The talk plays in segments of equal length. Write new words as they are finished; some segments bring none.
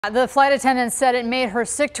The flight attendant said it made her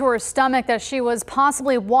sick to her stomach that she was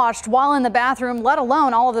possibly watched while in the bathroom, let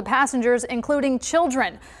alone all of the passengers, including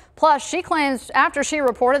children. Plus, she claims after she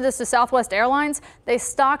reported this to Southwest Airlines, they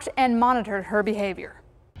stalked and monitored her behavior.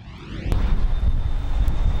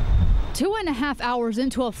 2.5 hours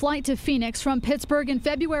into a flight to Phoenix from Pittsburgh in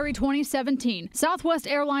February 2017, Southwest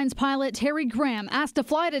Airlines pilot Terry Graham asked a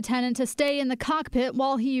flight attendant to stay in the cockpit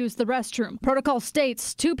while he used the restroom. Protocol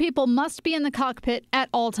states 2 people must be in the cockpit at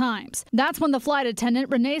all times. That's when the flight attendant,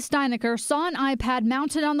 Renee Steinecker, saw an iPad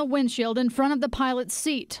mounted on the windshield in front of the pilot's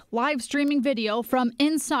seat, live streaming video from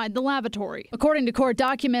inside the lavatory. According to court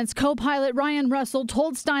documents, co-pilot Ryan Russell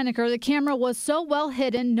told Steinecker the camera was so well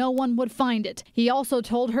hidden no one would find it. He also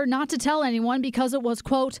told her not to tell anyone because it was,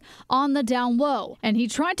 quote, on the down low. And he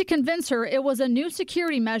tried to convince her it was a new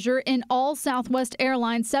security measure in all Southwest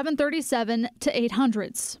Airlines 737 to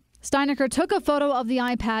 800s. Steinecker took a photo of the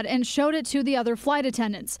iPad and showed it to the other flight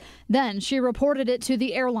attendants. Then she reported it to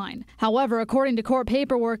the airline. However, according to court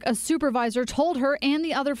paperwork, a supervisor told her and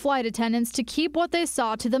the other flight attendants to keep what they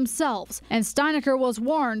saw to themselves. And Steinecker was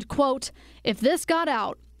warned, quote, if this got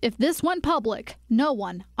out, if this went public, no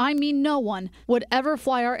one, I mean no one, would ever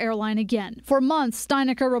fly our airline again. For months,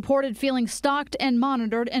 Steinecker reported feeling stalked and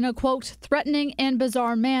monitored in a, quote, threatening and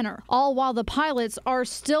bizarre manner, all while the pilots are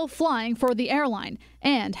still flying for the airline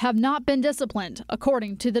and have not been disciplined,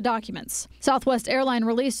 according to the documents. Southwest Airlines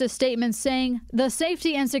released a statement saying, the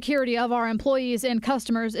safety and security of our employees and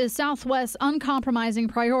customers is Southwest's uncompromising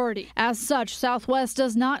priority. As such, Southwest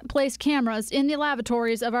does not place cameras in the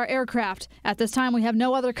lavatories of our aircraft. At this time, we have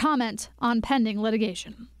no other comment on pending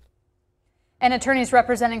litigation. And attorneys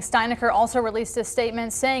representing Steinecker also released a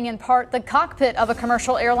statement saying, in part, the cockpit of a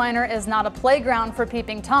commercial airliner is not a playground for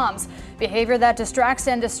peeping toms. Behavior that distracts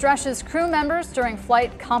and distresses crew members during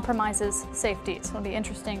flight compromises safety. So it'll be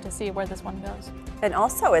interesting to see where this one goes. And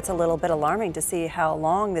also, it's a little bit alarming to see how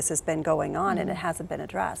long this has been going on and it hasn't been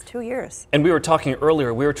addressed. 2 years. And we were talking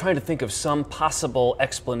earlier, we were trying to think of some possible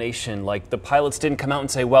explanation, like the pilots didn't come out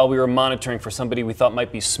and say, well, we were monitoring for somebody we thought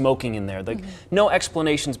might be smoking in there. No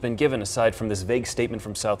explanation's been given aside from this vague statement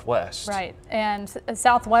from Southwest. Right, and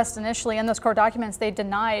Southwest initially in those court documents, they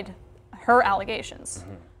denied her allegations.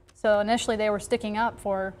 So initially they were sticking up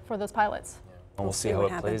for those pilots. Well, we'll see how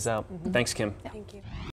it plays out. Thanks, Kim. Thank you.